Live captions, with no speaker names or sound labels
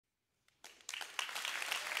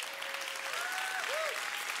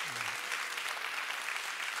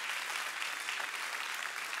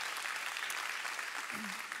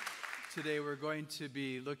Today we're going to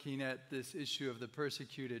be looking at this issue of the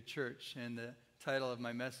persecuted church, and the title of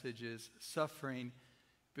my message is Suffering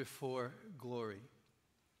Before Glory.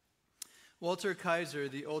 Walter Kaiser,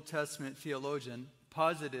 the Old Testament theologian,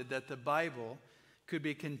 posited that the Bible could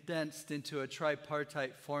be condensed into a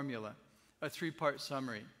tripartite formula, a three-part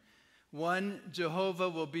summary. 1, Jehovah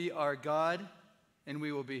will be our God, and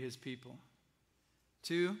we will be his people.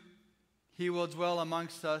 2, he will dwell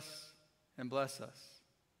amongst us and bless us.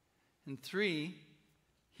 And 3,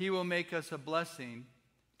 he will make us a blessing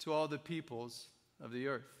to all the peoples of the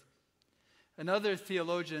earth. Another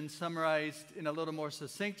theologian summarized in a little more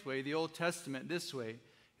succinct way the Old Testament this way: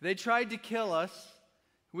 they tried to kill us,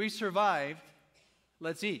 we survived,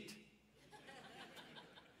 let's eat.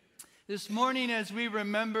 This morning, as we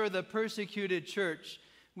remember the persecuted church,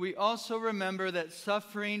 we also remember that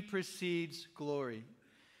suffering precedes glory.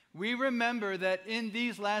 We remember that in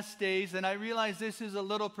these last days, and I realize this is a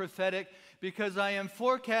little prophetic because I am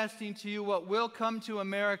forecasting to you what will come to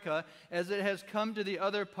America as it has come to the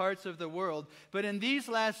other parts of the world. But in these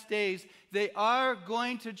last days, they are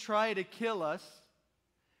going to try to kill us.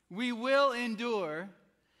 We will endure.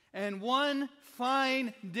 And one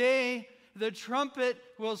fine day, the trumpet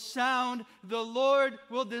will sound. The Lord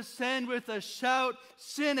will descend with a shout.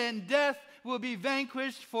 Sin and death will be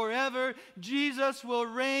vanquished forever. Jesus will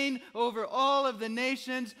reign over all of the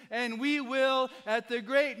nations, and we will, at the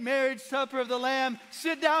great marriage supper of the Lamb,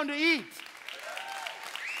 sit down to eat.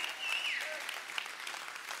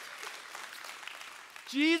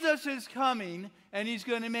 Jesus is coming, and he's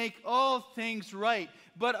going to make all things right.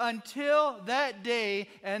 But until that day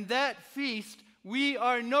and that feast, we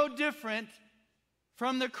are no different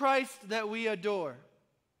from the Christ that we adore.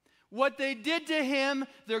 What they did to him,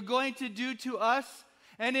 they're going to do to us.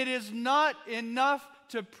 And it is not enough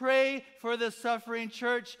to pray for the suffering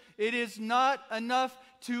church. It is not enough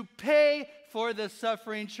to pay for the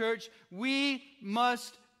suffering church. We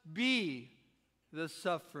must be the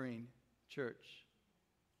suffering church.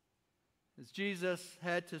 As Jesus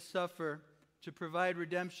had to suffer to provide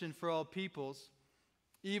redemption for all peoples,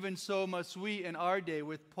 even so must we in our day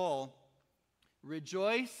with Paul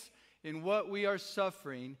rejoice in what we are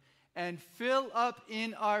suffering and fill up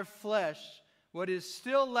in our flesh what is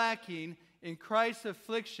still lacking in Christ's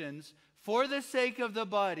afflictions for the sake of the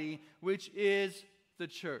body, which is the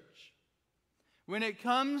church. When it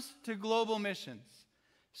comes to global missions,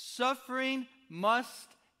 suffering must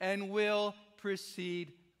and will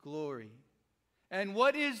precede glory. And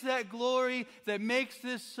what is that glory that makes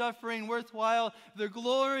this suffering worthwhile? The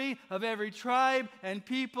glory of every tribe and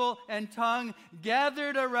people and tongue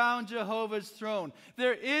gathered around Jehovah's throne.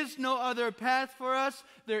 There is no other path for us.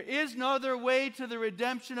 There is no other way to the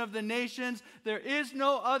redemption of the nations. There is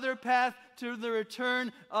no other path to the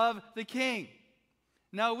return of the King.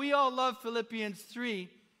 Now, we all love Philippians 3,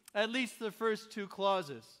 at least the first 2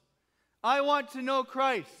 clauses. I want to know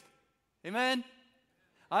Christ. Amen?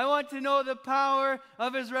 I want to know the power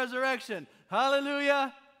of his resurrection.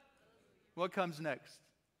 Hallelujah. What comes next?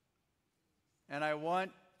 And I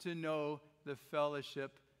want to know the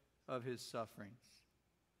fellowship of his sufferings.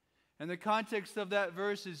 And the context of that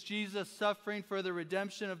verse is Jesus suffering for the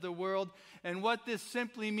redemption of the world. And what this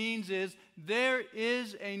simply means is there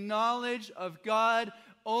is a knowledge of God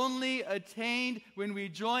only attained when we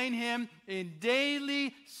join him in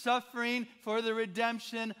daily suffering for the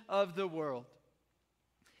redemption of the world.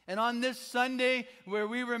 And on this Sunday, where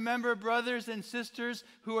we remember brothers and sisters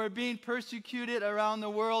who are being persecuted around the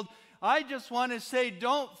world, I just want to say,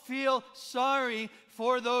 don't feel sorry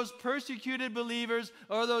for those persecuted believers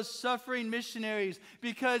or those suffering missionaries,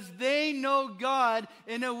 because they know God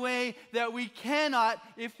in a way that we cannot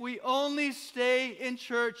if we only stay in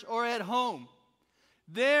church or at home.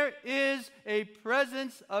 There is a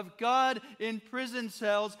presence of God in prison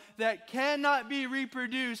cells that cannot be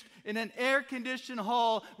reproduced in an air-conditioned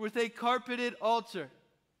hall with a carpeted altar.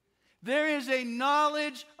 There is a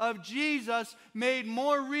knowledge of Jesus made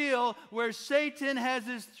more real where Satan has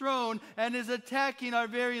his throne and is attacking our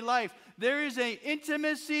very life. There is an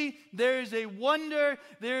intimacy, there is a wonder,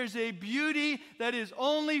 there is a beauty that is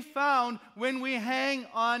only found when we hang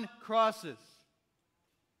on crosses.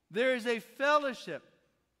 There is a fellowship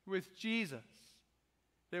with Jesus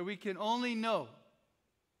that we can only know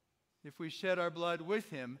if we shed our blood with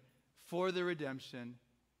him for the redemption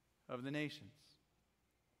of the nations.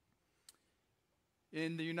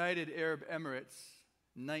 In the United Arab Emirates,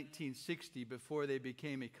 1960, before they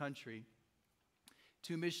became a country,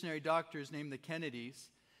 2 missionary doctors named the Kennedys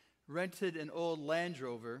rented an old Land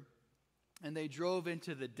Rover, and they drove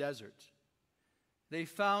into the desert. They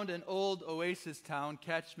found an old oasis town,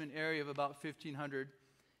 catchment area of about 1,500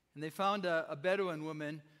 And they found a Bedouin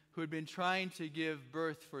woman who had been trying to give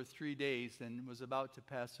birth for 3 days and was about to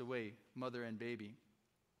pass away, mother and baby.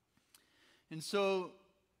 And so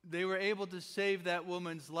they were able to save that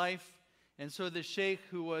woman's life. And so the sheikh,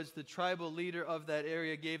 who was the tribal leader of that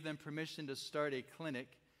area, gave them permission to start a clinic.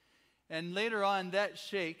 And later on, that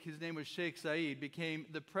sheikh, his name was Sheikh Zayed, became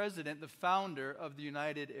the president, the founder of the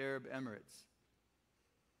United Arab Emirates.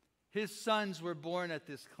 His sons were born at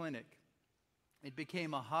this clinic. It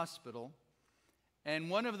became a hospital. And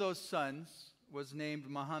one of those sons was named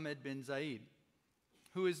Mohammed bin Zayed,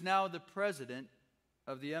 who is now the president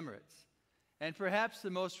of the Emirates, and perhaps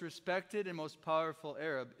the most respected and most powerful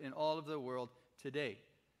Arab in all of the world today.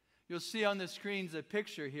 You'll see on the screens a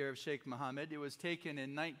picture here of Sheikh Mohammed. It was taken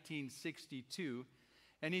in 1962,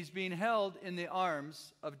 and he's being held in the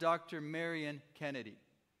arms of Dr. Marion Kennedy.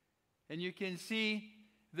 And you can see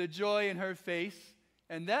the joy in her face.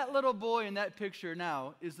 And that little boy in that picture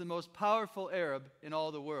now is the most powerful Arab in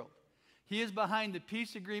all the world. He is behind the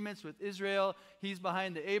peace agreements with Israel. He's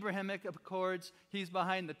behind the Abrahamic Accords. He's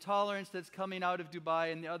behind the tolerance that's coming out of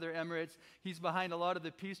Dubai and the other Emirates. He's behind a lot of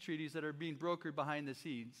the peace treaties that are being brokered behind the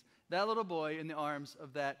scenes. That little boy in the arms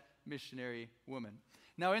of that missionary woman.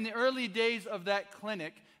 Now, in the early days of that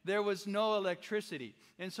clinic, there was no electricity.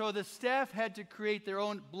 And so the staff had to create their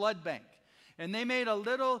own blood bank. And they made a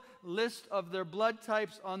little list of their blood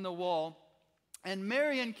types on the wall. And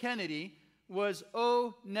Marion Kennedy was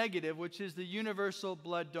O negative, which is the universal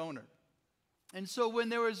blood donor. And so when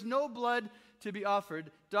there was no blood to be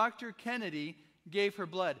offered, Dr. Kennedy gave her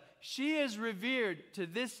blood. She is revered to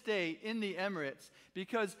this day in the Emirates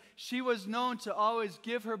because she was known to always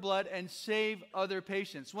give her blood and save other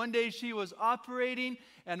patients. One day she was operating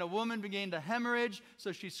and a woman began to hemorrhage,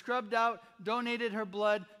 so she scrubbed out, donated her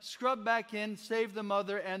blood, scrubbed back in, saved the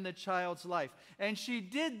mother and the child's life. And she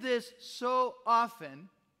did this so often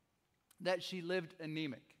that she lived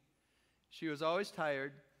anemic. She was always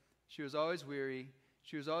tired, she was always weary,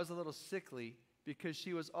 she was always a little sickly because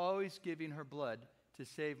she was always giving her blood to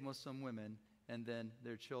save Muslim women and then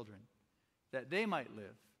their children, that they might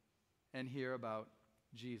live and hear about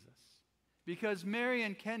Jesus. Because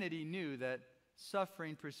Marion Kennedy knew that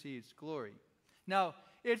suffering precedes glory. Now,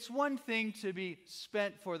 it's one thing to be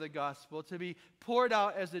spent for the gospel, to be poured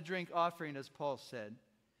out as a drink offering, as Paul said.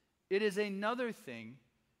 It is another thing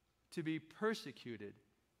to be persecuted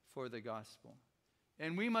for the gospel.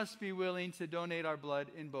 And we must be willing to donate our blood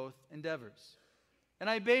in both endeavors. And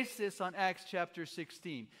I base this on Acts chapter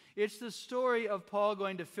 16. It's the story of Paul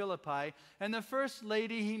going to Philippi, and the first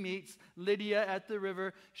lady he meets, Lydia at the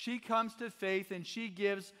river, she comes to faith and she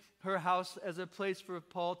gives her house as a place for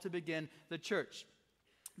Paul to begin the church.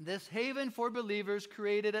 This haven for believers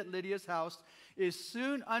created at Lydia's house is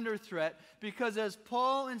soon under threat because as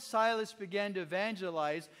Paul and Silas began to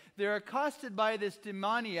evangelize, they're accosted by this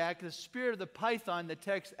demoniac, the spirit of the python, the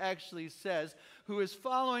text actually says, who is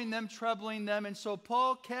following them, troubling them. And so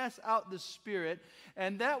Paul casts out the spirit,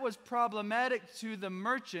 and that was problematic to the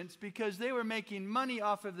merchants because they were making money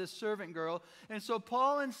off of this servant girl. And so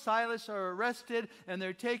Paul and Silas are arrested, and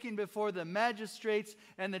they're taken before the magistrates,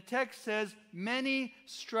 and the text says many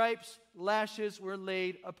stripes, lashes were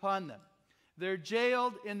laid upon them. They're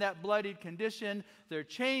jailed in that bloodied condition. They're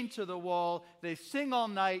chained to the wall. They sing all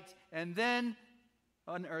night, and then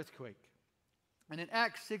an earthquake. And in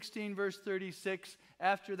Acts 16, verse 36,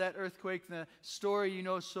 after that earthquake, the story you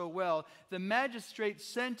know so well, the magistrates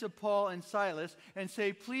send to Paul and Silas and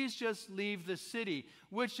say, please just leave the city.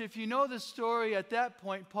 Which, if you know the story at that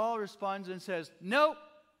point, Paul responds and says, nope,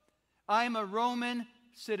 I'm a Roman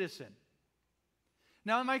citizen.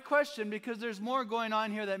 Now, my question, because there's more going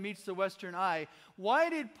on here that meets the Western eye, why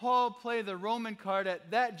did Paul play the Roman card at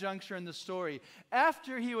that juncture in the story?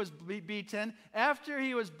 After he was beaten, after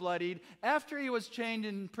he was bloodied, after he was chained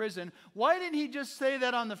in prison, why didn't he just say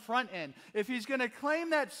that on the front end? If he's going to claim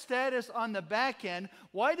that status on the back end,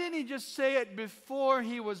 why didn't he just say it before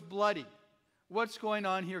he was bloody? What's going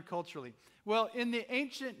on here culturally? Well, in the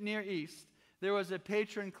ancient Near East, there was a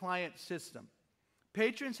patron-client system.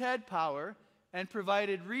 Patrons had power and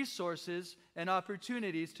provided resources and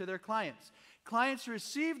opportunities to their clients. Clients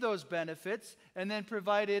received those benefits and then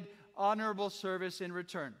provided honorable service in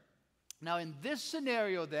return. Now, in this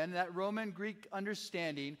scenario then, that Roman Greek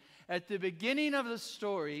understanding, at the beginning of the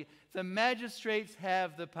story, the magistrates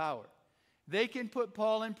have the power. They can put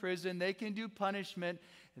Paul in prison. They can do punishment.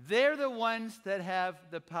 They're the ones that have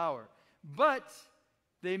the power. But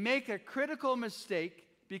they make a critical mistake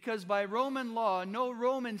because by Roman law, no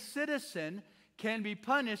Roman citizen can be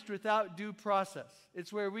punished without due process.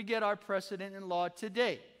 It's where we get our precedent in law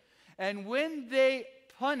today. And when they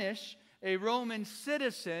punish, a Roman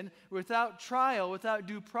citizen without trial, without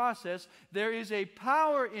due process. There is a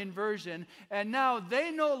power inversion, and now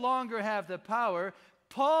they no longer have the power.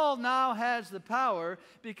 Paul now has the power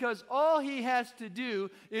because all he has to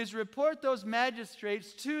do is report those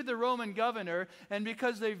magistrates to the Roman governor, and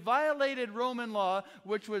because they violated Roman law,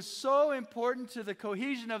 which was so important to the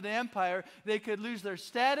cohesion of the empire, they could lose their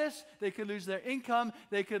status, they could lose their income,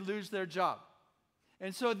 they could lose their job.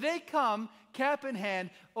 And so they come, cap in hand,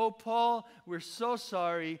 "Oh, Paul, we're so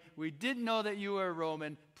sorry. We didn't know that you were a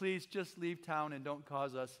Roman. Please just leave town and don't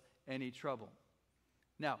cause us any trouble."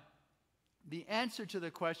 Now, the answer to the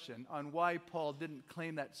question on why Paul didn't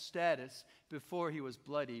claim that status before he was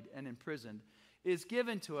bloodied and imprisoned is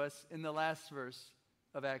given to us in the last verse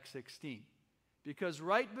of Acts 16. Because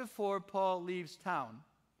right before Paul leaves town,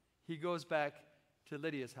 he goes back to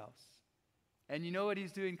Lydia's house. And you know what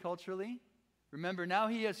he's doing culturally? Remember, now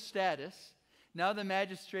he has status. Now the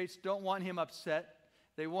magistrates don't want him upset.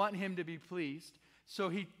 They want him to be pleased. So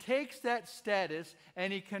he takes that status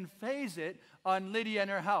and he conveys it on Lydia and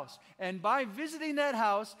her house. And by visiting that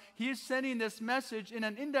house, he is sending this message in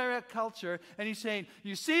an indirect culture. And he's saying,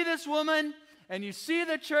 "You see this woman and you see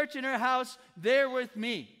the church in her house, they're with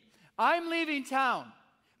me. I'm leaving town.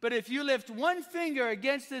 But if you lift one finger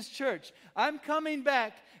against this church, I'm coming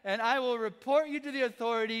back and I will report you to the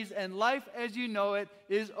authorities, and life as you know it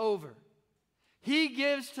is over." He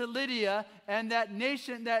gives to Lydia and that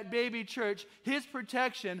nation, that baby church, his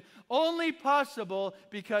protection, only possible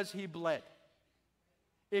because he bled.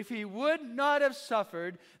 If he would not have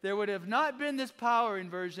suffered, there would have not been this power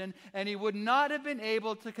inversion, and he would not have been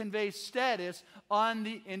able to convey status on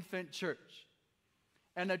the infant church.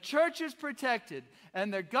 And the church is protected,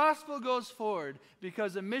 and the gospel goes forward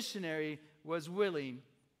because a missionary was willing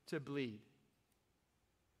to bleed.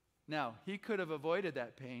 Now, he could have avoided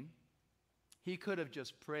that pain. He could have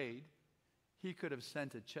just prayed. He could have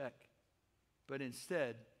sent a check. But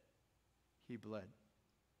instead, he bled.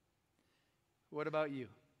 What about you?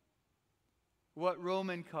 What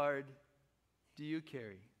Roman card do you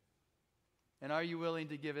carry? And are you willing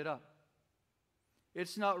to give it up?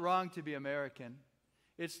 It's not wrong to be American.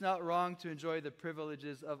 It's not wrong to enjoy the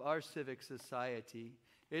privileges of our civic society.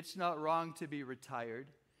 It's not wrong to be retired.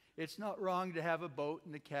 It's not wrong to have a boat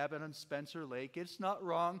in the cabin on Spencer Lake. It's not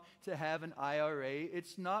wrong to have an IRA.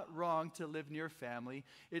 It's not wrong to live near family.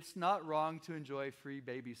 It's not wrong to enjoy free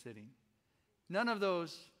babysitting. None of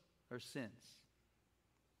those are sins.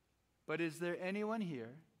 But is there anyone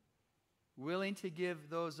here willing to give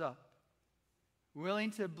those up?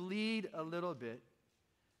 Willing to bleed a little bit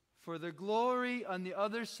for the glory on the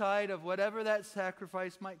other side of whatever that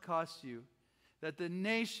sacrifice might cost you, that the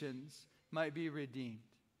nations might be redeemed?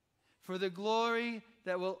 For the glory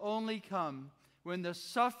that will only come when the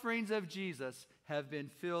sufferings of Jesus have been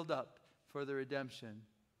filled up for the redemption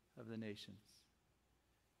of the nations.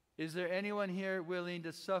 Is there anyone here willing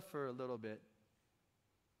to suffer a little bit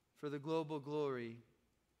for the global glory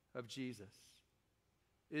of Jesus?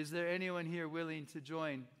 Is there anyone here willing to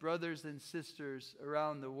join brothers and sisters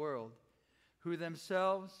around the world who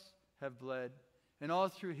themselves have bled, and all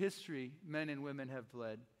through history men and women have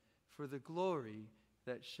bled, for the glory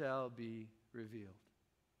that shall be revealed?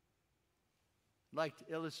 I'd like to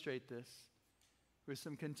illustrate this with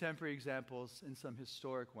some contemporary examples and some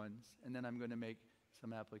historic ones, and then I'm going to make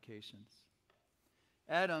some applications.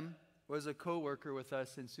 Adam was a co-worker with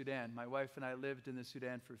us in Sudan. My wife and I lived in the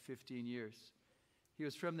Sudan for 15 years. He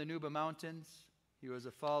was from the Nuba Mountains. He was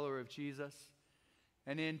a follower of Jesus.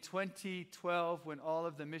 And in 2012, when all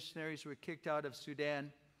of the missionaries were kicked out of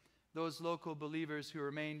Sudan, those local believers who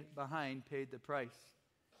remained behind paid the price.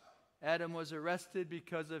 Adam was arrested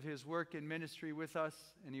because of his work in ministry with us,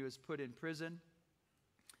 and he was put in prison.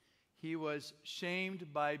 He was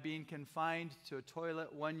shamed by being confined to a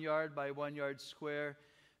toilet 1 yard by 1 yard square,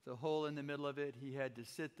 the hole in the middle of it. He had to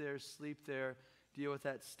sit there, sleep there, deal with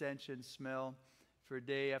that stench and smell for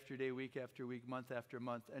day after day, week after week, month after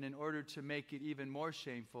month. And in order to make it even more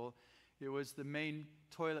shameful, it was the main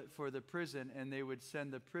toilet for the prison, and they would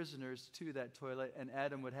send the prisoners to that toilet, and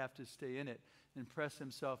Adam would have to stay in it and press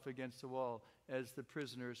himself against the wall as the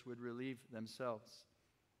prisoners would relieve themselves.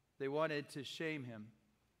 They wanted to shame him,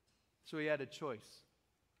 so he had a choice.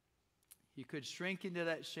 He could shrink into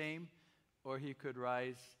that shame, or he could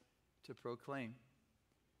rise to proclaim.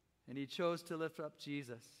 And he chose to lift up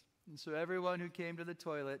Jesus. And so everyone who came to the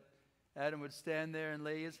toilet, Adam would stand there and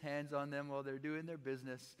lay his hands on them while they're doing their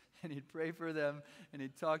business, and he'd pray for them, and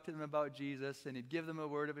he'd talk to them about Jesus, and he'd give them a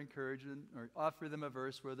word of encouragement or offer them a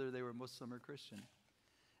verse, whether they were Muslim or Christian.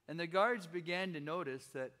 And the guards began to notice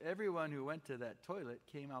that everyone who went to that toilet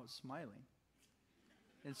came out smiling.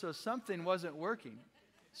 And so something wasn't working.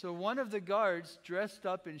 So one of the guards dressed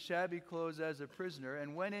up in shabby clothes as a prisoner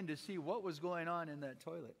and went in to see what was going on in that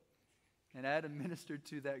toilet. And Adam ministered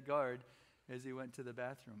to that guard as he went to the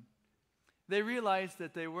bathroom. They realized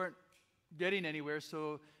that they weren't getting anywhere,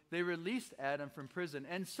 so they released Adam from prison.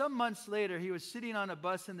 And some months later, he was sitting on a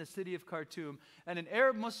bus in the city of Khartoum, and an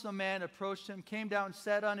Arab Muslim man approached him, came down,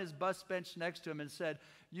 sat on his bus bench next to him, and said,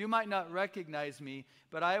 "You might not recognize me,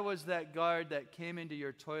 but I was that guard that came into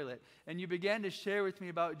your toilet. And you began to share with me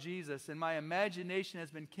about Jesus, and my imagination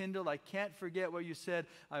has been kindled. I can't forget what you said.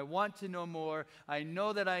 I want to know more. I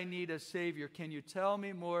know that I need a Savior. Can you tell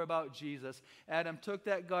me more about Jesus?" Adam took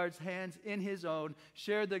that guard's hands in his own,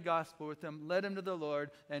 shared the gospel with him, led him to the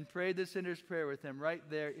Lord, and prayed the sinner's prayer with him right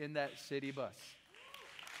there in that city bus.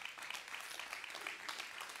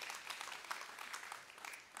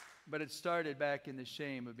 But it started back in the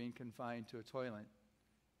shame of being confined to a toilet,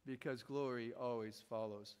 because glory always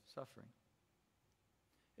follows suffering.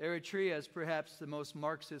 Eritrea is perhaps the most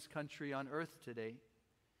Marxist country on earth today.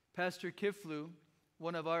 Pastor Kiflu,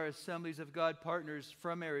 one of our Assemblies of God partners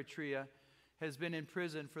from Eritrea, has been in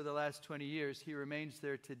prison for the last 20 years. He remains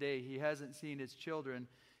there today. He hasn't seen his children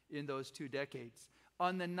in those 2 decades.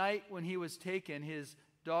 On the night when he was taken, his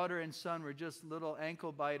daughter and son were just little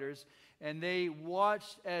ankle biters, and they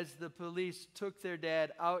watched as the police took their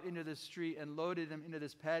dad out into the street and loaded him into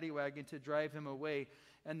this paddy wagon to drive him away.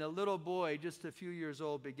 And the little boy, just a few years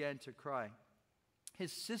old, began to cry.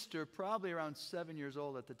 His sister, probably around 7 years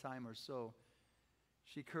old at the time or so,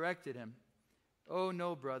 she corrected him. "Oh,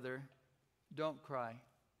 no, brother, don't cry.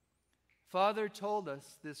 Father told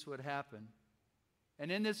us this would happen.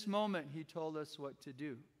 And in this moment, he told us what to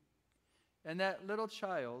do." And that little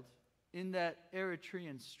child in that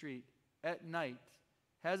Eritrean street at night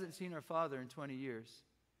hasn't seen her father in 20 years.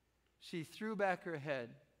 She threw back her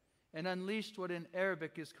head and unleashed what in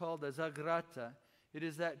Arabic is called a zagrata. It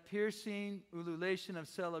is that piercing ululation of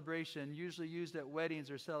celebration, usually used at weddings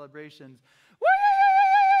or celebrations.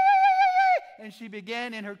 And she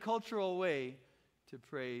began in her cultural way to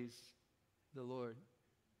praise the Lord.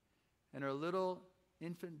 And her little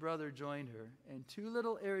infant brother joined her, and 2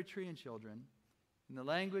 little Eritrean children, in the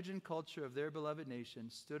language and culture of their beloved nation,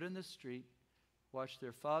 stood in the street, watched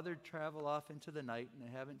their father travel off into the night, and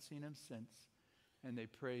they haven't seen him since, and they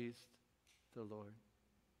praised the Lord.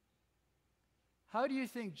 How do you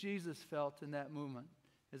think Jesus felt in that moment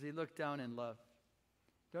as he looked down in love?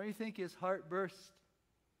 Don't you think his heart burst?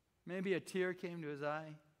 Maybe a tear came to his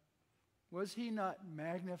eye. Was he not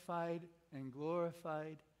magnified and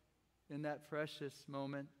glorified in that precious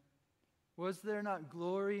moment? Was there not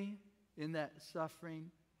glory in that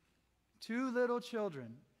suffering? 2 little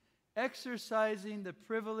children exercising the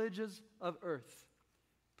privileges of earth,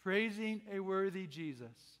 praising a worthy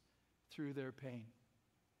Jesus through their pain.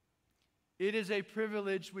 It is a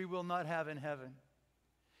privilege we will not have in heaven.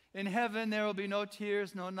 In heaven, there will be no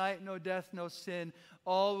tears, no night, no death, no sin.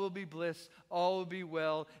 All will be bliss, all will be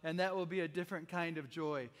well, and that will be a different kind of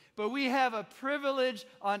joy. But we have a privilege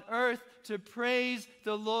on earth to praise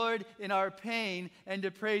the Lord in our pain and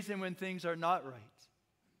to praise him when things are not right,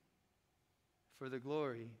 for the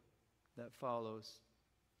glory that follows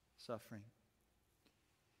suffering.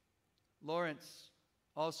 Lawrence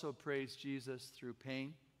also praised Jesus through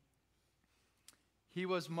pain. He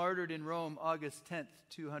was martyred in Rome August 10th,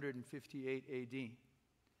 258 AD.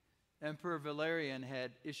 Emperor Valerian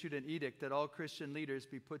had issued an edict that all Christian leaders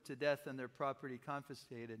be put to death and their property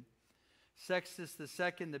confiscated. Sextus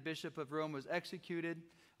II, the bishop of Rome, was executed.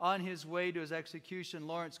 On his way to his execution,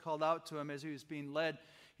 Lawrence called out to him as he was being led.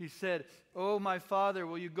 He said, "Oh, my father,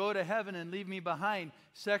 will you go to heaven and leave me behind?"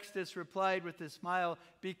 Sextus replied with a smile,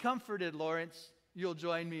 "Be comforted, Lawrence. You'll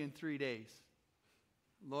join me in 3 days."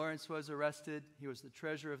 Lawrence was arrested. He was the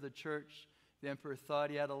treasurer of the church. The emperor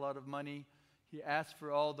thought he had a lot of money. He asked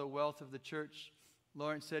for all the wealth of the church.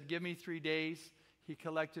 Lawrence said, "Give me 3 days." He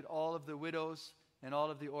collected all of the widows and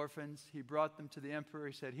all of the orphans. He brought them to the emperor.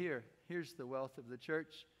 He said, here's the wealth of the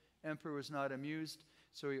church. Emperor was not amused,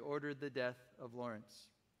 so he ordered the death of Lawrence.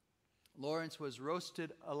 Lawrence was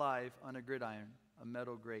roasted alive on a gridiron, a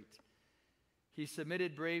metal grate. He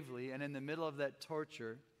submitted bravely, and in the middle of that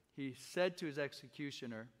torture, he said to his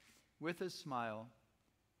executioner, with a smile,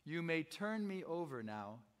 "You may turn me over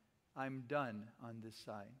now. I'm done on this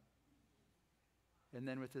side." And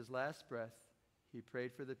then with his last breath, he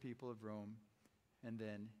prayed for the people of Rome, and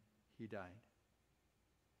then he died.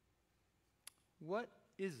 What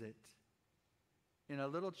is it in a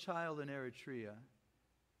little child in Eritrea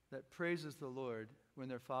that praises the Lord when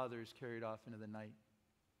their father is carried off into the night?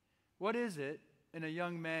 What is it in a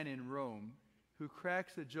young man in Rome who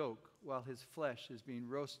cracks a joke while his flesh is being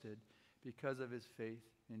roasted because of his faith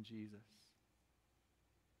in Jesus?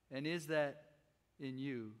 And is that in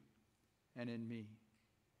you and in me?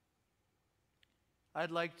 I'd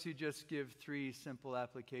like to just give 3 simple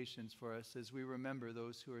applications for us as we remember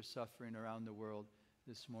those who are suffering around the world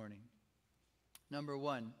this morning. Number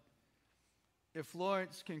 1, if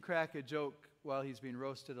Lawrence can crack a joke while he's being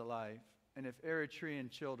roasted alive, and if Eritrean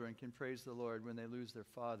children can praise the Lord when they lose their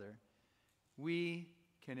father, we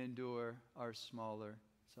can endure our smaller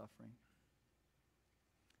suffering.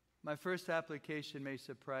 My first application may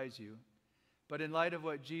surprise you, but in light of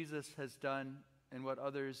what Jesus has done and what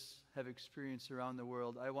others have experienced around the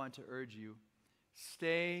world, I want to urge you,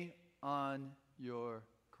 stay on your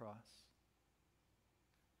cross.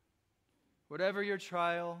 Whatever your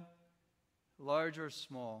trial, large or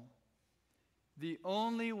small, the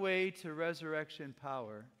only way to resurrection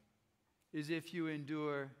power is if you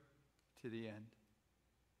endure to the end.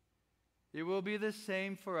 It will be the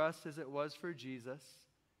same for us as it was for Jesus.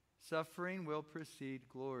 Suffering will precede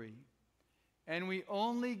glory. And we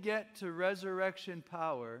only get to resurrection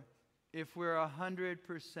power if we're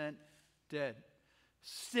 100% dead.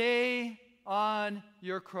 Stay on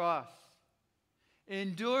your cross.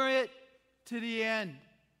 Endure it to the end.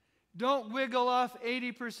 Don't wiggle off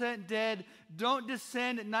 80% dead. Don't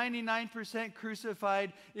descend at 99%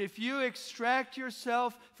 crucified. If you extract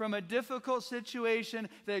yourself from a difficult situation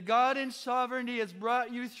that God in sovereignty has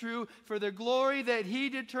brought you through for the glory that He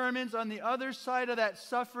determines on the other side of that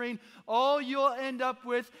suffering, all you'll end up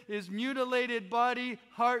with is mutilated body,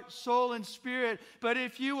 heart, soul, and spirit. But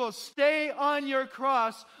if you will stay on your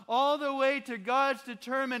cross all the way to God's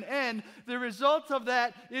determined end, the result of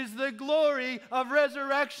that is the glory of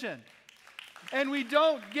resurrection. And we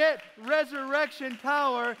don't get resurrection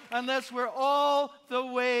power unless we're all the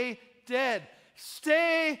way dead.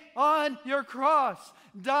 Stay on your cross.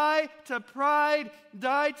 Die to pride,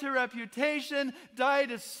 die to reputation, die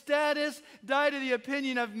to status, die to the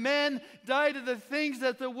opinion of men, die to the things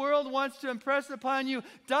that the world wants to impress upon you.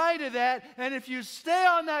 Die to that, and if you stay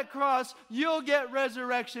on that cross, you'll get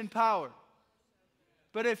resurrection power.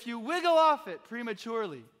 But if you wiggle off it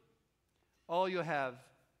prematurely, all you'll have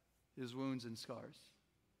is wounds and scars.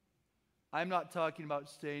 I'm not talking about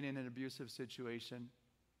staying in an abusive situation.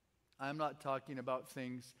 I'm not talking about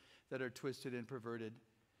things that are twisted and perverted.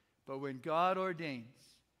 But when God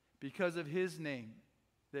ordains, because of His name,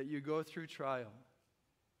 that you go through trial,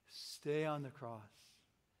 stay on the cross.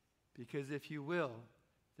 Because if you will,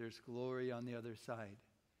 there's glory on the other side.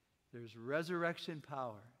 There's resurrection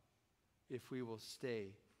power if we will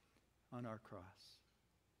stay on our cross.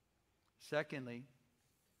 Secondly,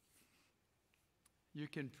 you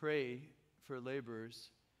can pray for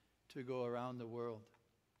laborers to go around the world.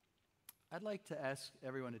 I'd like to ask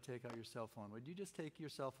everyone to take out your cell phone. Would you just take your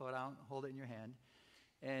cell phone out, hold it in your hand,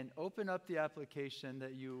 and open up the application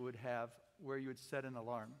that you would have where you would set an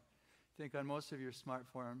alarm. I think on most of your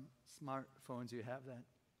smartphones you have that.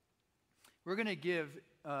 We're going to give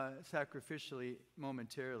sacrificially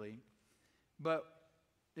momentarily, but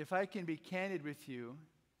if I can be candid with you,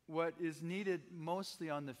 what is needed mostly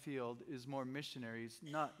on the field is more missionaries,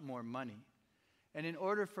 not more money. And in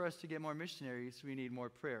order for us to get more missionaries, we need more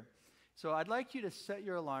prayer. So I'd like you to set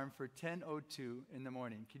your alarm for 10:02 in the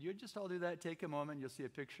morning. Could you just all do that? Take a moment. You'll see a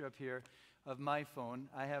picture up here of my phone.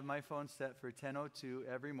 I have my phone set for 10:02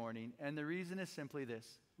 every morning. And the reason is simply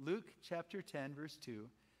this. Luke chapter 10, verse 2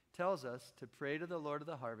 tells us to pray to the Lord of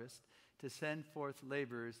the harvest to send forth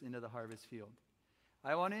laborers into the harvest field.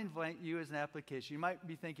 I want to invite you as an application. You might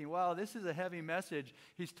be thinking, wow, this is a heavy message.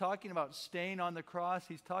 He's talking about staying on the cross.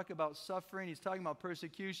 He's talking about suffering. He's talking about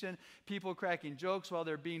persecution, people cracking jokes while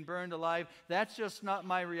they're being burned alive. That's just not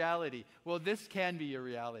my reality. Well, this can be your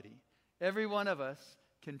reality. Every one of us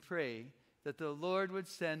can pray that the Lord would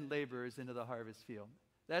send laborers into the harvest field.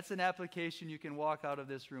 That's an application you can walk out of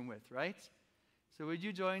this room with, right? So would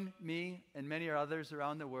you join me and many others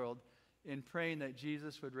around the world in praying that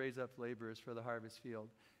Jesus would raise up laborers for the harvest field?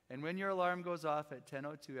 And when your alarm goes off at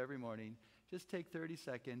 10:02 every morning, just take 30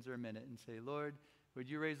 seconds or a minute and say, Lord, would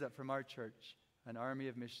you raise up from our church an army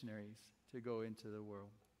of missionaries to go into the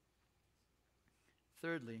world?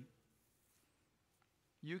 Thirdly,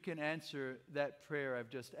 you can answer that prayer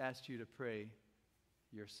I've just asked you to pray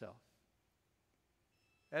yourself.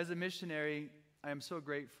 As a missionary, I am so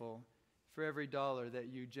grateful for every dollar that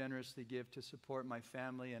you generously give to support my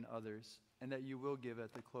family and others, and that you will give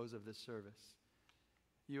at the close of this service.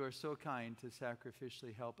 You are so kind to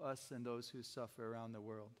sacrificially help us and those who suffer around the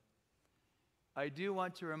world. I do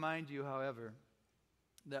want to remind you, however,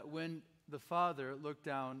 that when the Father looked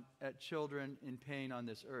down at children in pain on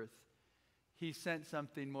this earth, He sent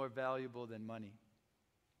something more valuable than money.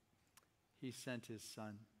 He sent his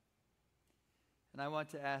Son. And I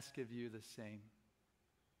want to ask of you the same.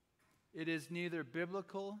 It is neither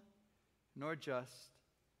biblical nor just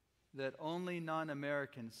that only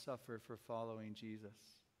non-Americans suffer for following Jesus.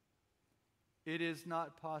 It is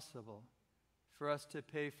not possible for us to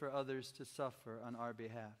pay for others to suffer on our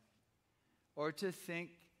behalf, or to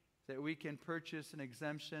think that we can purchase an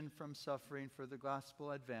exemption from suffering for the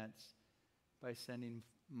gospel advance by sending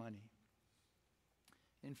money.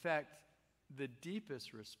 In fact, the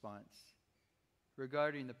deepest response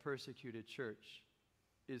regarding the persecuted church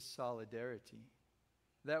is solidarity.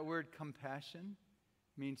 That word compassion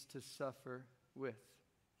means to suffer with.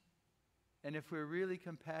 And if we're really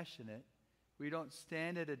compassionate, we don't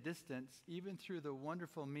stand at a distance, even through the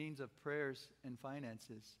wonderful means of prayers and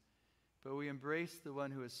finances, but we embrace the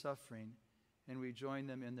one who is suffering, and we join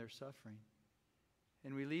them in their suffering.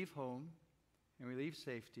 And we leave home, and we leave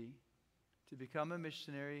safety to become a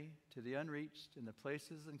missionary to the unreached in the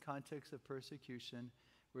places and contexts of persecution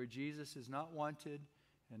where Jesus is not wanted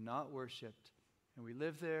and not worshipped. And we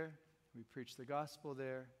live there, we preach the gospel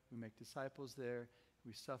there, we make disciples there,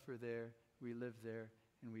 we suffer there, we live there,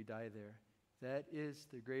 and we die there. That is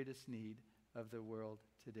the greatest need of the world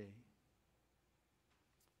today.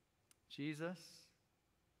 Jesus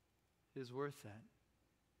is worth that.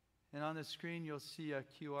 And on the screen you'll see a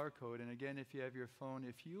QR code. And again, if you have your phone,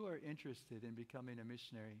 if you are interested in becoming a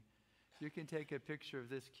missionary, you can take a picture of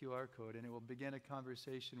this QR code and it will begin a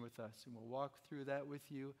conversation with us. And we'll walk through that with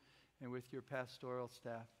you and with your pastoral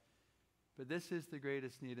staff. But this is the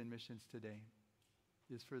greatest need in missions today,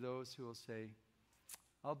 is for those who will say,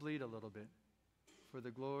 I'll bleed a little bit for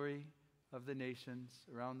the glory of the nations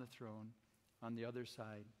around the throne on the other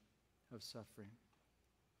side of suffering.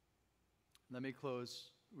 Let me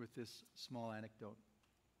close with this small anecdote.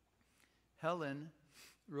 Helen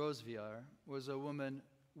Roseviar was a woman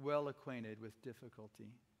well acquainted with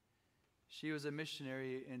difficulty. She was a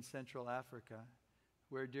missionary in Central Africa,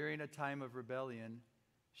 where during a time of rebellion,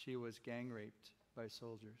 she was gang raped by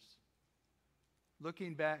soldiers.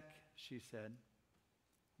 Looking back, she said,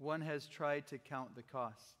 one has tried to count the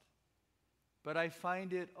cost, but I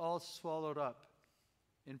find it all swallowed up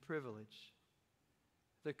in privilege.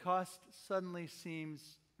 The cost suddenly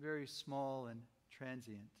seems very small and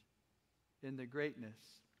transient in the greatness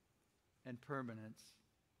and permanence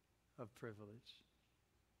of privilege.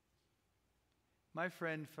 My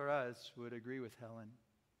friend Faraz would agree with Helen.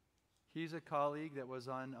 He's a colleague that was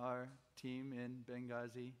on our team in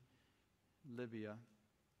Benghazi, Libya.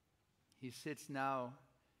 He sits now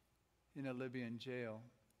in a Libyan jail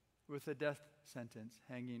with a death sentence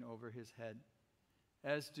hanging over his head,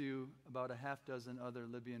 as do about a half dozen other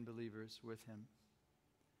Libyan believers with him.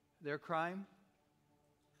 Their crime?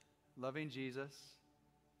 Loving Jesus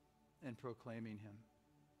and proclaiming him.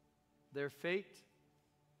 Their fate?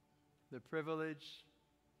 The privilege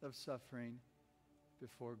of suffering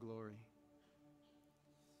before glory.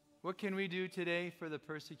 What can we do today for the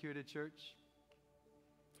persecuted church?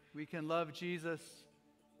 We can love Jesus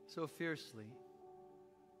so fiercely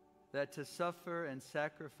that to suffer and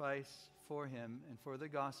sacrifice for him and for the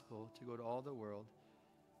gospel to go to all the world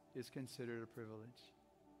is considered a privilege.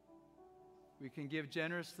 We can give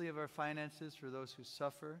generously of our finances for those who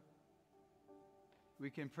suffer. We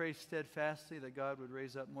can pray steadfastly that God would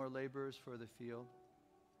raise up more laborers for the field.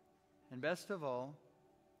 And best of all,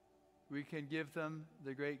 we can give them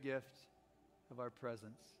the great gift of our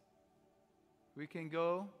presence. We can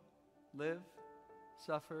go, live,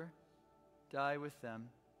 suffer, die with them.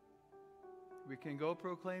 We can go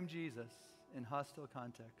proclaim Jesus in hostile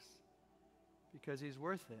contexts because he's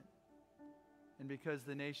worth it and because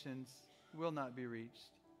the nations will not be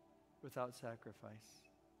reached without sacrifice.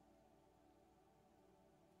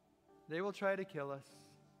 They will try to kill us.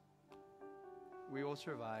 We will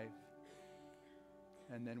survive,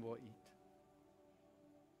 and then we'll eat.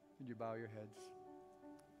 Would you bow your heads?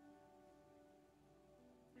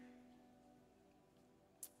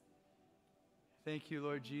 Thank you,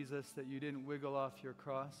 Lord Jesus, that you didn't wiggle off your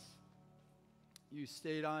cross. You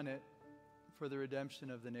stayed on it for the redemption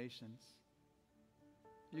of the nations.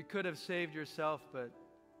 You could have saved yourself, but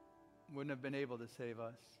wouldn't have been able to save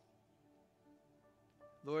us.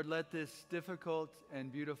 Lord, let this difficult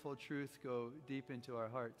and beautiful truth go deep into our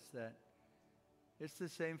hearts, that it's the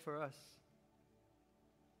same for us.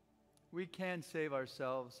 We can save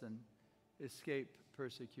ourselves and escape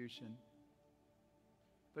persecution.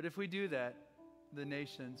 But if we do that, the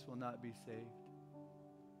nations will not be saved.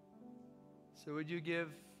 So would you give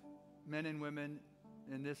men and women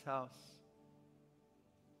in this house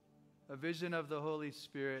a vision of the Holy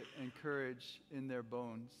Spirit and courage in their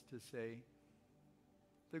bones to say,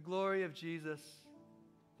 the glory of Jesus,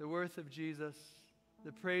 the worth of Jesus,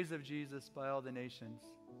 the praise of Jesus by all the nations.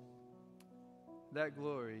 That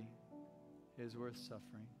glory is worth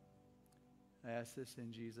suffering. I ask this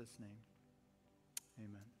in Jesus' name.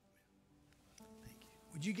 Amen. Thank you.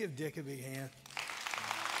 Would you give Dick a big hand?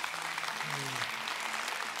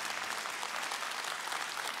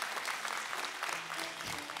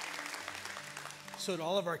 So at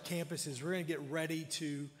all of our campuses, we're going to get ready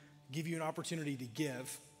to give you an opportunity to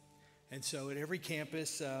give. And so at every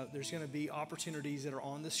campus, there's going to be opportunities that are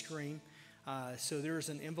on the screen. So there's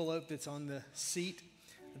an envelope that's on the seat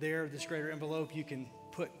there, this greater envelope. You can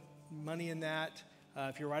put money in that.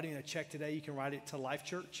 If you're writing a check today, you can write it to Life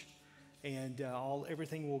Church. And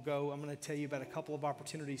everything will go. I'm going to tell you about a couple of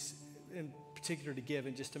opportunities in particular to give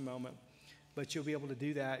in just a moment. But you'll be able to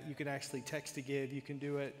do that. You can actually text to give. You can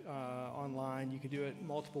do it online. You can do it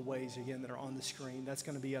multiple ways, again, that are on the screen. That's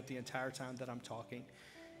going to be up the entire time that I'm talking.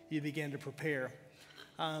 You begin to prepare.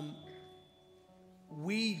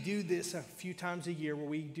 We do this a few times a year where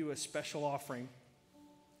we do a special offering,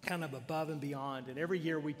 kind of above and beyond. And every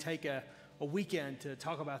year we take a weekend to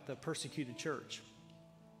talk about the persecuted church.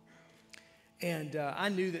 And I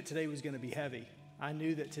knew that today was going to be heavy. I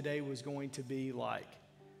knew that today was going to be like,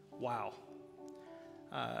 wow.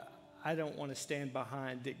 I don't want to stand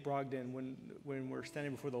behind Dick Brogden when we're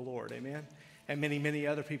standing before the Lord, amen? And many, many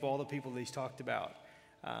other people, all the people that he's talked about.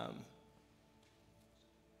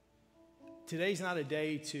 Today's not a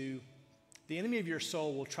day the enemy of your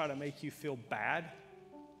soul will try to make you feel bad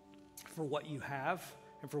for what you have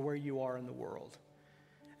and for where you are in the world.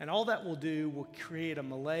 And all that will do will create a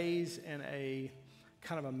malaise and a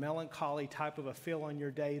kind of a melancholy type of a feel on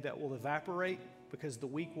your day that will evaporate, because the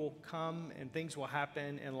week will come and things will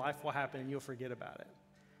happen and life will happen and you'll forget about it.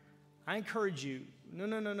 I encourage you,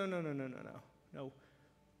 no.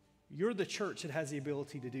 You're the church that has the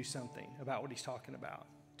ability to do something about what he's talking about.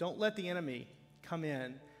 Don't let the enemy come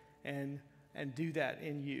in and do that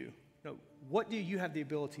in you. No, what do you have the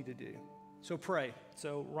ability to do? So pray.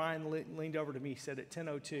 So Ryan leaned over to me, said at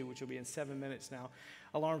 10:02, which will be in 7 minutes now,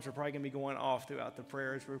 alarms are probably going to be going off throughout the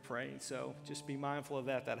prayer as we're praying. So just be mindful of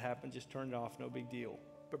that. That happened. Just turn it off. No big deal.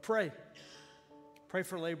 But pray. Pray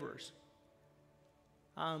for laborers.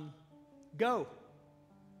 Go.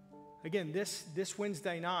 Again, this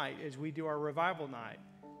Wednesday night, as we do our revival night,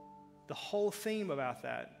 the whole theme about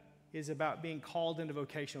that is about being called into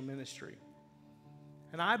vocational ministry.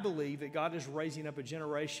 And I believe that God is raising up a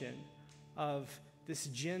generation of this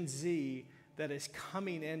Gen Z that is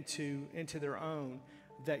coming into their own,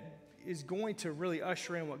 that is going to really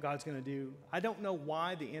usher in what God's going to do. I don't know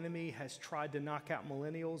why the enemy has tried to knock out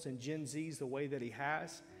millennials and Gen Zs the way that he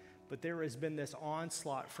has, but there has been this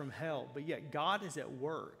onslaught from hell. But yet God is at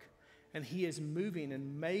work, and he is moving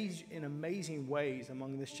in amazing ways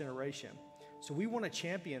among this generation. So we want to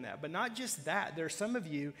champion that. But not just that. There are some of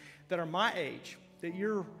you that are my age, that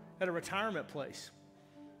you're at a retirement place,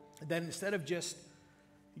 that instead of just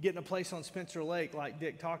getting a place on Spencer Lake like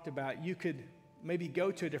Dick talked about, you could maybe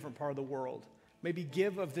go to a different part of the world. Maybe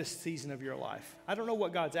give of this season of your life. I don't know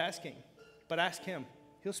what God's asking, but ask him.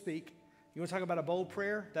 He'll speak. You want to talk about a bold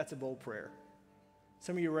prayer? That's a bold prayer.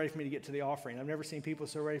 Some of you are ready for me to get to the offering. I've never seen people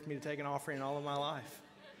so ready for me to take an offering in all of my life.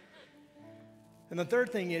 And the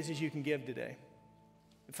third thing is you can give today.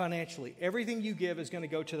 Financially, everything you give is going to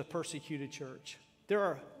go to the persecuted church. There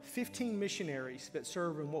are 15 missionaries that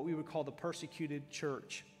serve in what we would call the persecuted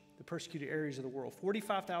church, the persecuted areas of the world.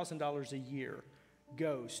 $45,000 a year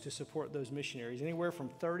goes to support those missionaries, anywhere from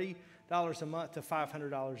 $30 a month to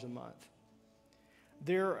 $500 a month.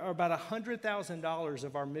 There are about $100,000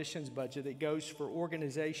 of our missions budget that goes for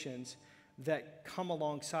organizations that come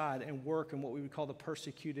alongside and work in what we would call the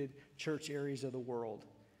persecuted church areas of the world,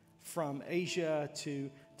 from Asia to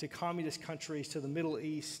communist countries to the Middle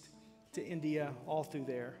East to India, all through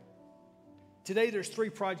there. Today there's 3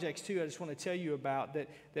 projects too I just want to tell you about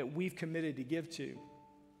that we've committed to give to.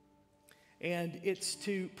 And it's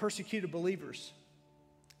to persecuted believers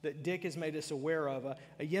that Dick has made us aware of,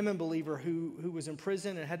 a Yemen believer who was in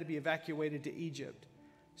prison and had to be evacuated to Egypt.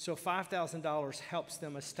 So $5,000 helps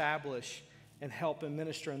them establish and help and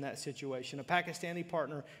minister in that situation. A Pakistani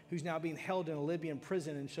partner who's now being held in a Libyan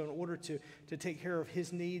prison, and so in order to take care of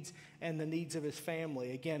his needs and the needs of his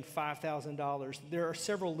family, again, $5,000. There are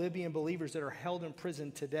several Libyan believers that are held in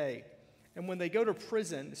prison today. And when they go to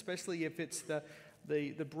prison, especially if it's the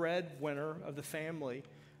breadwinner of the family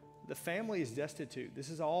is destitute. This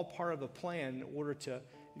is all part of the plan in order to,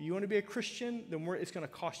 if you want to be a Christian, then it's going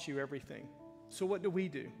to cost you everything. So what do?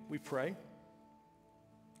 We pray.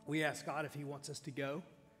 we ask God if he wants us to go,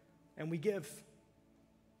 and we give.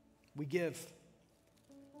 We give.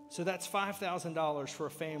 So that's $5,000 for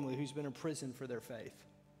a family who's been in prison for their faith.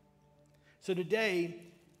 So today,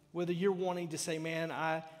 whether you're wanting to say, man,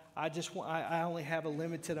 I only have a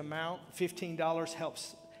limited amount, $15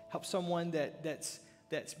 helps someone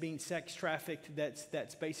that's being sex trafficked,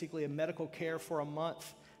 that's basically a medical care for a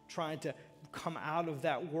month, trying to come out of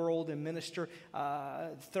that world and minister.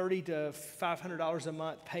 $30 to $500 a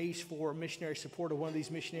month pays for missionary support of one of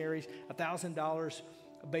these missionaries. $1,000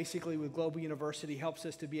 basically with Global University helps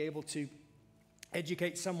us to be able to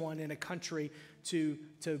educate someone in a country to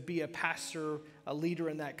be a pastor, a leader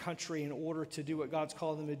in that country in order to do what God's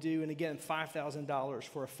called them to do. And again, $5,000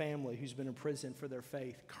 for a family who's been in prison for their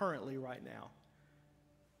faith currently right now.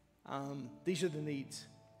 These are the needs.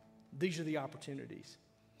 These are the opportunities.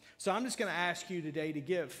 So I'm just going to ask you today to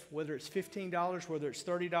give, whether it's $15, whether it's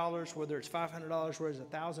 $30, whether it's $500, whether it's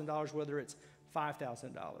 $1,000, whether it's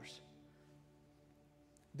 $5,000,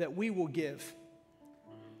 that we will give.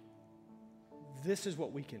 This is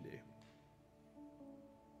what we can do.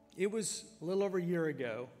 It was a little over a year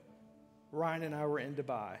ago, Ryan and I were in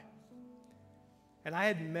Dubai. And I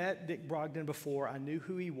had met Dick Brogden before. I knew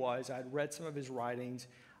who he was. I had read some of his writings.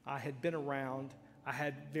 I had been around. I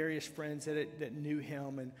had various friends that knew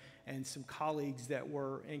him and some colleagues that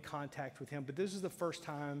were in contact with him. But this was the first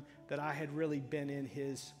time that I had really been in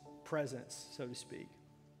his presence, so to speak.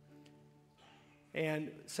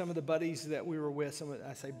 And some of the buddies that we were with,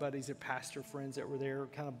 I say buddies, they're pastor friends that were there,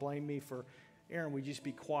 kind of blamed me for, Aaron, we just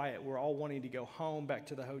be quiet. We're all wanting to go home, back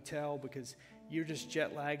to the hotel, because you're just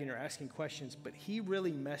jet lagged and you're asking questions. But he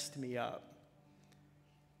really messed me up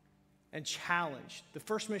and challenged. The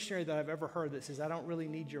first missionary that I've ever heard that says, I don't really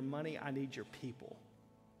need your money, I need your people.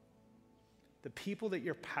 The people that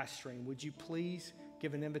you're pastoring, would you please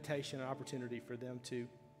give an invitation, an opportunity for them to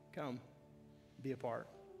come be a part?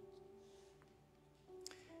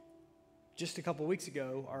 Just a couple weeks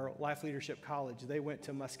ago, our Life Leadership College, they went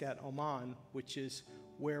to Muscat, Oman, which is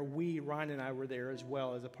where Ryan and I were there as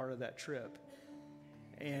well as a part of that trip.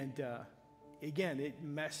 And again, it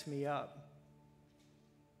messed me up.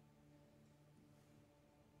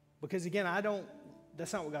 Because again,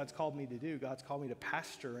 that's not what God's called me to do. God's called me to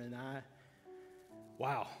pastor, and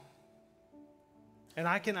wow. And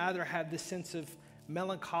I can either have this sense of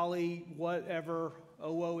melancholy, whatever,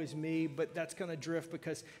 oh, woe is me, but that's going to drift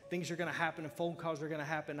because things are going to happen and phone calls are going to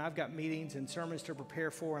happen. I've got meetings and sermons to prepare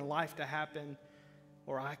for and life to happen.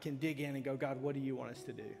 Or I can dig in and go, God, what do you want us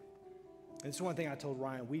to do? And this is one thing I told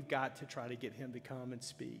Ryan. We've got to try to get him to come and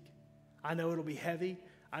speak. I know it'll be heavy.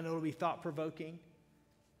 I know it'll be thought-provoking.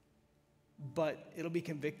 But it'll be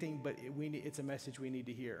convicting, but it's a message we need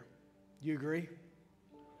to hear. Do you agree?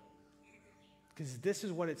 Because this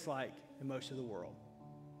is what it's like in most of the world.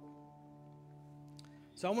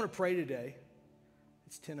 So I want to pray today.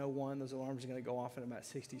 It's 10:01. Those alarms are going to go off in about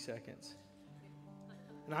 60 seconds.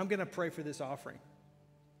 And I'm going to pray for this offering.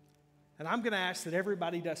 And I'm going to ask that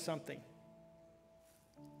everybody does something.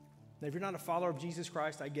 Now, if you're not a follower of Jesus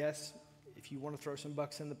Christ, I guess if you want to throw some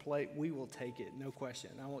bucks in the plate, we will take it, no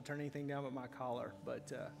question. I won't turn anything down but my collar.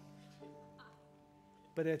 But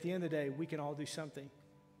at the end of the day, we can all do something.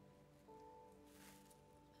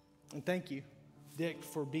 And thank you, Dick,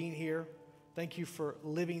 for being here. Thank you for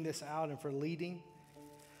living this out and for leading.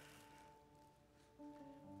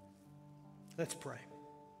 Let's pray.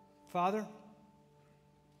 Father,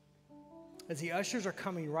 as the ushers are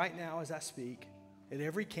coming right now as I speak at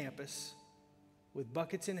every campus with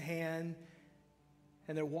buckets in hand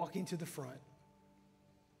and they're walking to the front,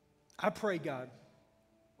 I pray, God,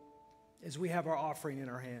 as we have our offering in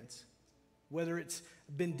our hands, whether it's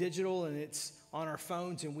been digital and it's on our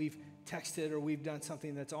phones and we've texted or we've done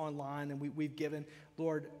something that's online and we've given,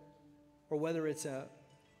 Lord, or whether it's a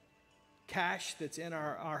cash that's in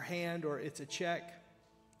our hand or it's a check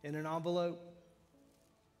in an envelope,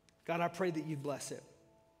 God, I pray that you'd bless it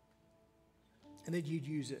and that you'd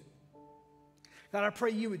use it. God, I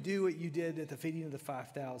pray you would do what you did at the feeding of the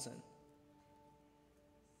 5,000.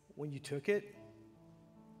 When you took it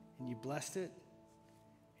and you blessed it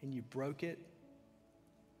and you broke it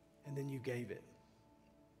and then you gave it.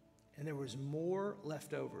 And there was more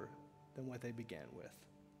left over than what they began with.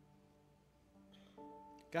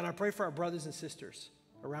 God, I pray for our brothers and sisters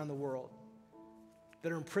around the world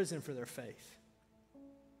that are in prison for their faith.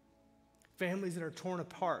 Families that are torn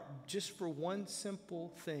apart just for one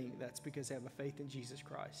simple thing. That's because they have a faith in Jesus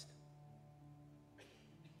Christ.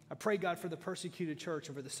 I pray, God, for the persecuted church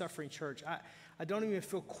and for the suffering church. I don't even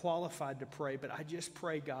feel qualified to pray, but I just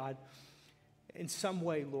pray, God, in some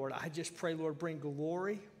way, Lord, I just pray, Lord, bring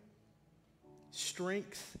glory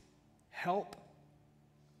strength, help.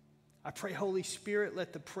 I pray, Holy Spirit,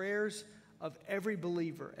 let the prayers of every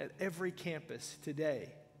believer at every campus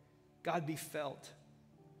today, God, be felt.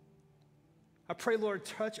 I pray, Lord,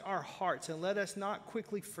 touch our hearts and let us not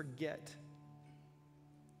quickly forget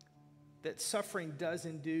that suffering does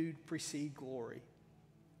indeed precede glory.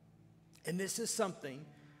 And this is something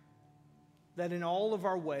that in all of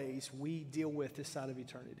our ways we deal with this side of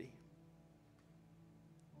eternity.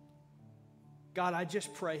 God, I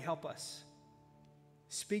just pray, help us.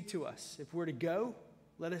 Speak to us. If we're to go,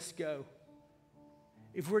 let us go.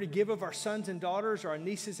 If we're to give of our sons and daughters, our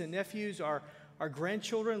nieces and nephews, our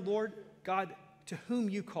grandchildren, Lord, God, to whom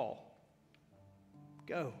you call,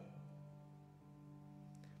 go.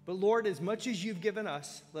 But Lord, as much as you've given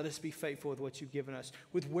us, let us be faithful with what you've given us.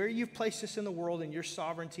 With where you've placed us in the world and your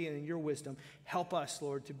sovereignty and in your wisdom, help us,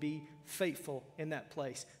 Lord, to be faithful in that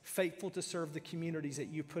place. Faithful to serve the communities that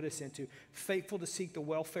you put us into. Faithful to seek the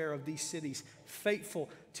welfare of these cities. Faithful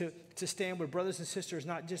to stand with brothers and sisters,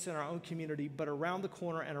 not just in our own community, but around the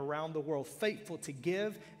corner and around the world. Faithful to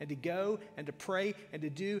give and to go and to pray and to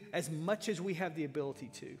do as much as we have the ability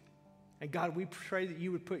to. And God, we pray that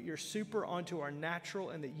you would put your super onto our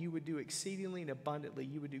natural and that you would do exceedingly and abundantly.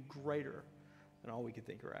 You would do greater than all we could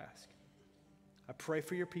think or ask. I pray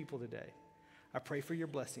for your people today. I pray for your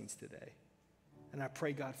blessings today. And I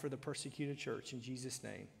pray, God, for the persecuted church in Jesus'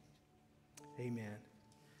 name. Amen.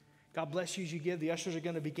 God bless you as you give. The ushers are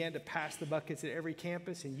going to begin to pass the buckets at every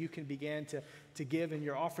campus, and you can begin to give in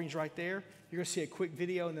your offerings right there. You're going to see a quick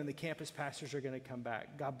video, and then the campus pastors are going to come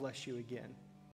back. God bless you again.